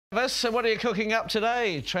Travis, so what are you cooking up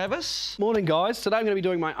today, Travis? Morning, guys. Today I'm going to be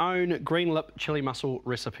doing my own green lip chili mussel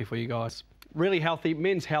recipe for you guys. Really healthy,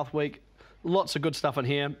 Men's Health Week. Lots of good stuff in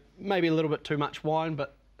here. Maybe a little bit too much wine,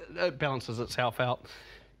 but it balances itself out.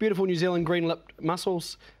 Beautiful New Zealand green lip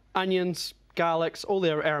mussels, onions, garlics, all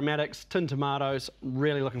their aromatics, tinned tomatoes.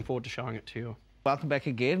 Really looking forward to showing it to you. Welcome back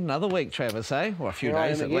again. Another week, Travis, eh? Or a few Right,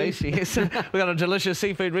 days at least, yes. We've got a delicious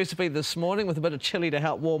seafood recipe this morning with a bit of chilli to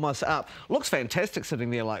help warm us up. Looks fantastic sitting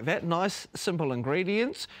there like that. Nice, simple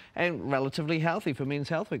ingredients and relatively healthy for Men's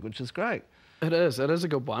Health Week, which is great. It is a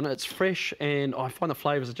good one. It's fresh and I find the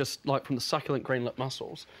flavours are just like from the succulent green lip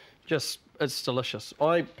mussels. It's delicious.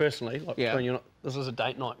 I personally, like between you, this is a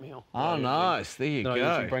date night meal. Oh, nice. There you go. I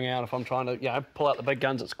usually bring out if I'm trying to, pull out the big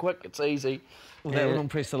guns. It's quick, it's easy. Well, that will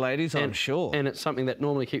impress the ladies, I'm sure. And it's something that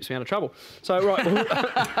normally keeps me out of trouble. So, right,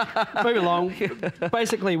 move along.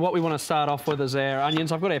 Basically, what we want to start off with is our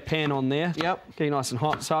onions. I've got our pan on there. Yep. Getting nice and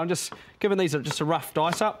hot. So I'm just giving these just a rough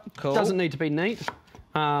dice up. Cool. Doesn't need to be neat.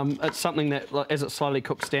 It's something that, as it slowly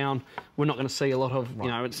cooks down, we're not going to see a lot of,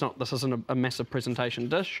 this isn't a massive presentation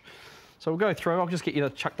dish. So we'll go through. I'll just get you to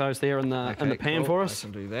chuck those there in the pan for us. I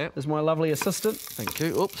can do that. There's my lovely assistant. Thank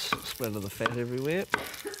you. Oops, spread of the fat everywhere.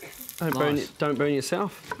 Don't burn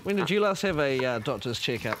yourself. When did you last have a doctor's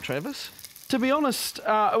checkup, Travis? To be honest,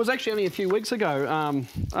 it was actually only a few weeks ago.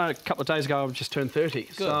 A couple of days ago, I've just turned 30.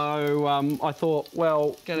 Good. So I thought,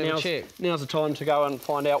 well, now's the time to go and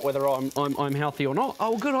find out whether I'm healthy or not. Oh,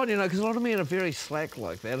 well, good on you, because a lot of men are very slack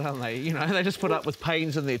like that, aren't they? You know, they just put up with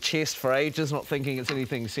pains in their chest for ages, not thinking it's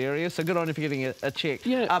anything serious. So good on you for getting a check.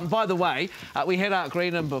 Yeah. By the way, we had Art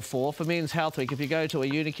Green in before for Men's Health Week. If you go to a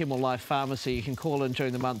Unichem or Life Pharmacy, you can call in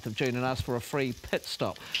during the month of June and ask for a free pit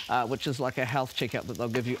stop, which is like a health checkup that they'll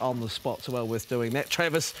give you on the spot. So well worth doing that.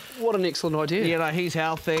 Travis, what an excellent idea. You know, he's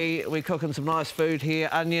healthy. We're cooking some nice food here.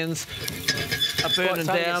 Onions are burning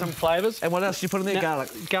down. Get some flavours. And what else do you put in there? Garlic.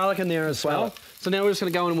 Garlic in there as well. So now we're just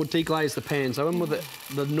going to go in and we'll deglaze the pan. So in with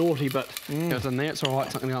the naughty bit goes in there. It's all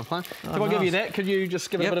right, something to go and play. If I give you that, could you just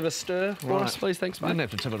give it a bit of a stir for us, please? Thanks, mate. You didn't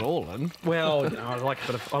have to tip it all in. Well, I like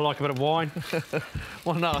a bit of wine.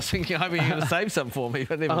 Well, no, I was thinking maybe you're going to save some for me,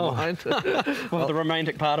 but never mind. Well, the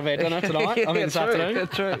romantic part of our dinner tonight. This afternoon.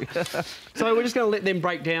 True. So we're just going to let them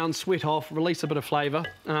break down, sweat off, release a bit of flavour,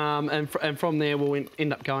 and from there we'll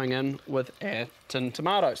end up going in with our tinned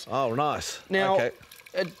tomatoes. Oh, nice. Now,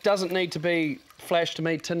 it doesn't need to be flash to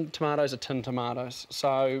me. Tinned tomatoes are tinned tomatoes,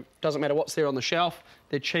 so it doesn't matter what's there on the shelf.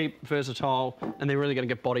 They're cheap, versatile, and they're really going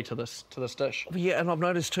to get body to this dish. Yeah, and I've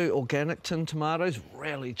noticed too, organic tinned tomatoes,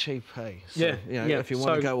 really cheap, hey? So, if you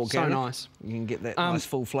want to go organic, so nice. You can get that nice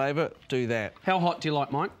full flavour, do that. How hot do you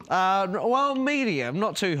like mine? Well, medium,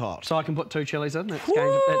 not too hot. So I can put 2 chillies in? That's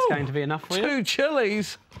going to be enough for you? 2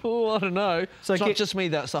 chillies? Oh, I don't know. So it's not just me,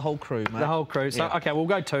 that's the whole crew, mate. The whole crew. So, OK, we'll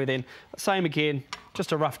go 2 then. Same again,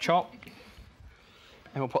 just a rough chop.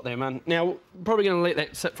 And we'll put them in. Now, we're probably going to let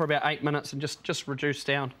that sit for about 8 minutes and just reduce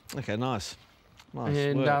down. OK, nice. Nice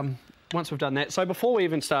And once we've done that, so before we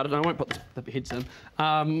even started, and I won't put the heads in,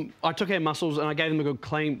 I took our mussels and I gave them a good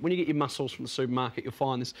clean. When you get your mussels from the supermarket, you'll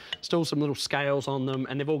find there's still some little scales on them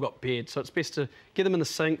and they've all got beards. So it's best to get them in the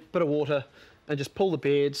sink, bit of water, and just pull the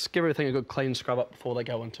beards, give everything a good clean scrub up before they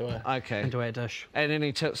go into our dish. And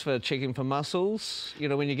any tips for checking for mussels, you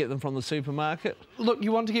know, when you get them from the supermarket? Look,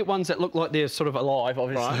 you want to get ones that look like they're sort of alive,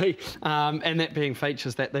 obviously, and that being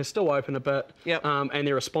features that they're still open a bit, and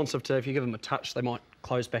they're responsive to, if you give them a touch, they might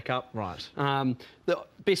close back up. Right. The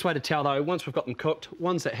best way to tell, though, once we've got them cooked,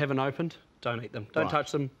 ones that haven't opened, don't eat them. Don't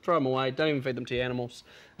touch them, throw them away, don't even feed them to your animals.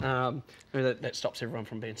 That stops everyone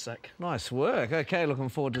from being sick. Nice work. OK, looking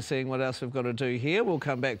forward to seeing what else we've got to do here. We'll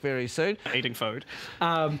come back very soon. Eating food.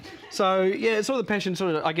 So, yeah, it's sort of the passion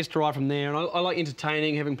I guess, derived from there. And I like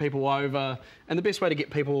entertaining, having people over. And the best way to get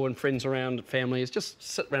people and friends around, family, is just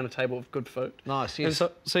sit around a table with good food. Nice, yes.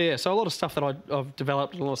 And so a lot of stuff that I've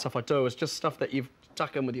developed and a lot of stuff I do is just stuff that you've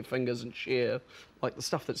tuck in with your fingers and share, like the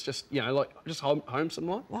stuff that's just, like just homesome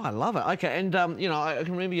like. Oh, I love it. OK, and, I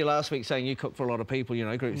can remember you last week saying you cook for a lot of people,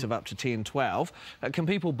 groups of up to 10, 12. Can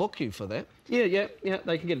people book you for that? Yeah,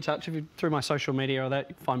 they can get in touch through my social media or that.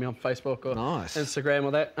 You can find me on Facebook or Instagram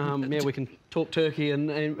or that. We can talk turkey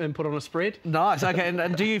and put on a spread. Nice, OK,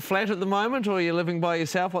 and do you flat at the moment or are you living by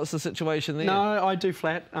yourself? What's the situation there? No, I do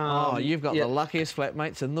flat. You've got the luckiest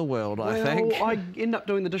flatmates in the world, I think. I end up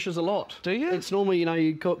doing the dishes a lot. Do you? It's normally,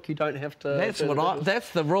 you cook, you don't have to...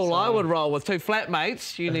 That's the rule I would roll with. 2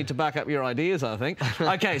 flatmates, you need to back up your ideas, I think.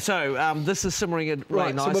 OK, so this is simmering it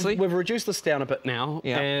really nicely. So we've reduced this down a bit now.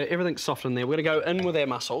 Everything's soft in there. We're going to go in with our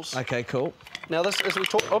mussels. OK, cool. Now, this, as we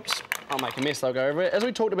talk... Oops. I'll make a mess, they'll go over it. As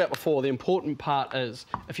we talked about before, the important part is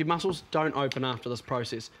if your mussels don't open after this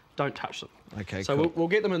process, don't touch them. Okay, so cool. we'll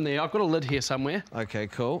get them in there. I've got a lid here somewhere. Okay,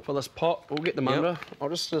 cool. For this pot, we'll get them under. I'll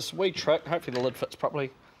just this wee trick, hopefully the lid fits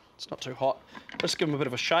properly. It's not too hot. Just give them a bit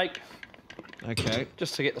of a shake. Okay.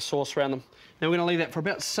 Just to get the sauce around them. Now we're going to leave that for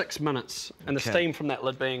about 6 minutes, and the steam from that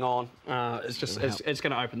lid being on is just it's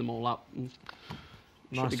going to open them all up.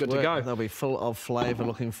 Should be good to go. They'll be full of flavour.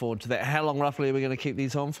 Looking forward to that. How long roughly are we going to keep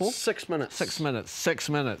these on for? 6 minutes. 6 minutes. 6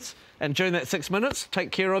 minutes. And during that 6 minutes,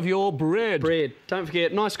 take care of your bread. Bread. Don't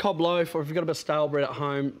forget, nice cob loaf, or if you've got a bit of stale bread at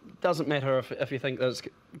home, doesn't matter if you think that it's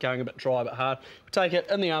going a bit dry, a bit hard. Take it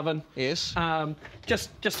in the oven. Yes.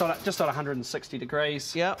 Just on 160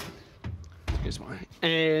 degrees. Yep. Excuse me.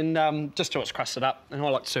 And just till it's crusted up. And I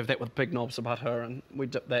like to serve that with big knobs of butter, and we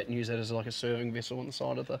dip that and use that as like a serving vessel on the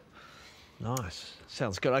side of the... Nice.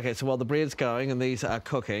 Sounds good. Okay, so while the bread's going and these are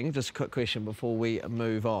cooking, just a quick question before we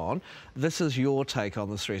move on. This is your take on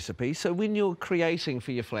this recipe. So when you're creating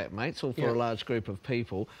for your flatmates or for a large group of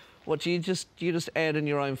people, what do you just add in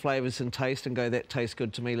your own flavours and taste and go, that tastes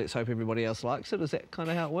good to me, let's hope everybody else likes it? Is that kind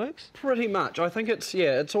of how it works? Pretty much. I think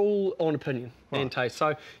it's all on opinion and taste.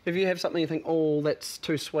 So if you have something you think, oh, that's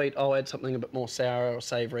too sweet, I'll add something a bit more sour or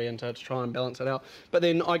savoury into it to try and balance it out. But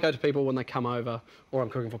then I go to people when they come over or I'm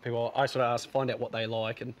cooking for people, I sort of ask, find out what they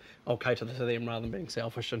like, and I'll cater to them rather than being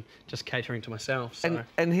selfish and just catering to myself. So.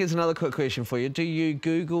 And here's another quick question for you. Do you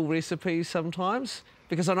Google recipes sometimes?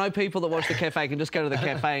 Because I know people that watch the cafe can just go to the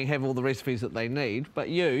cafe and have all the recipes that they need, but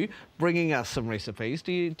you, bringing us some recipes,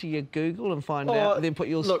 do you Google and find out and then put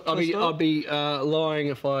yours? Look, I'd be lying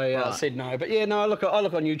if I said no. But yeah, no, I look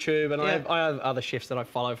on YouTube, and I have other chefs that I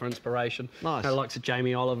follow for inspiration. Nice. Like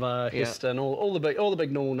Jamie Oliver, Heston, all the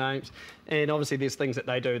big normal names. And obviously there's things that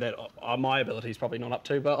they do that my ability's probably not up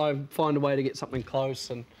to, but I find a way to get something close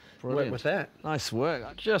and work with that. Nice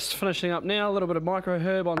work. Just finishing up now, a little bit of micro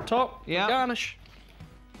herb on top. Yeah. Garnish.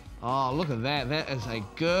 Oh, look at that. That is a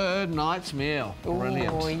good night's meal.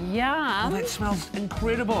 Brilliant. Oh, yeah. Oh, that smells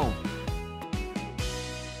incredible.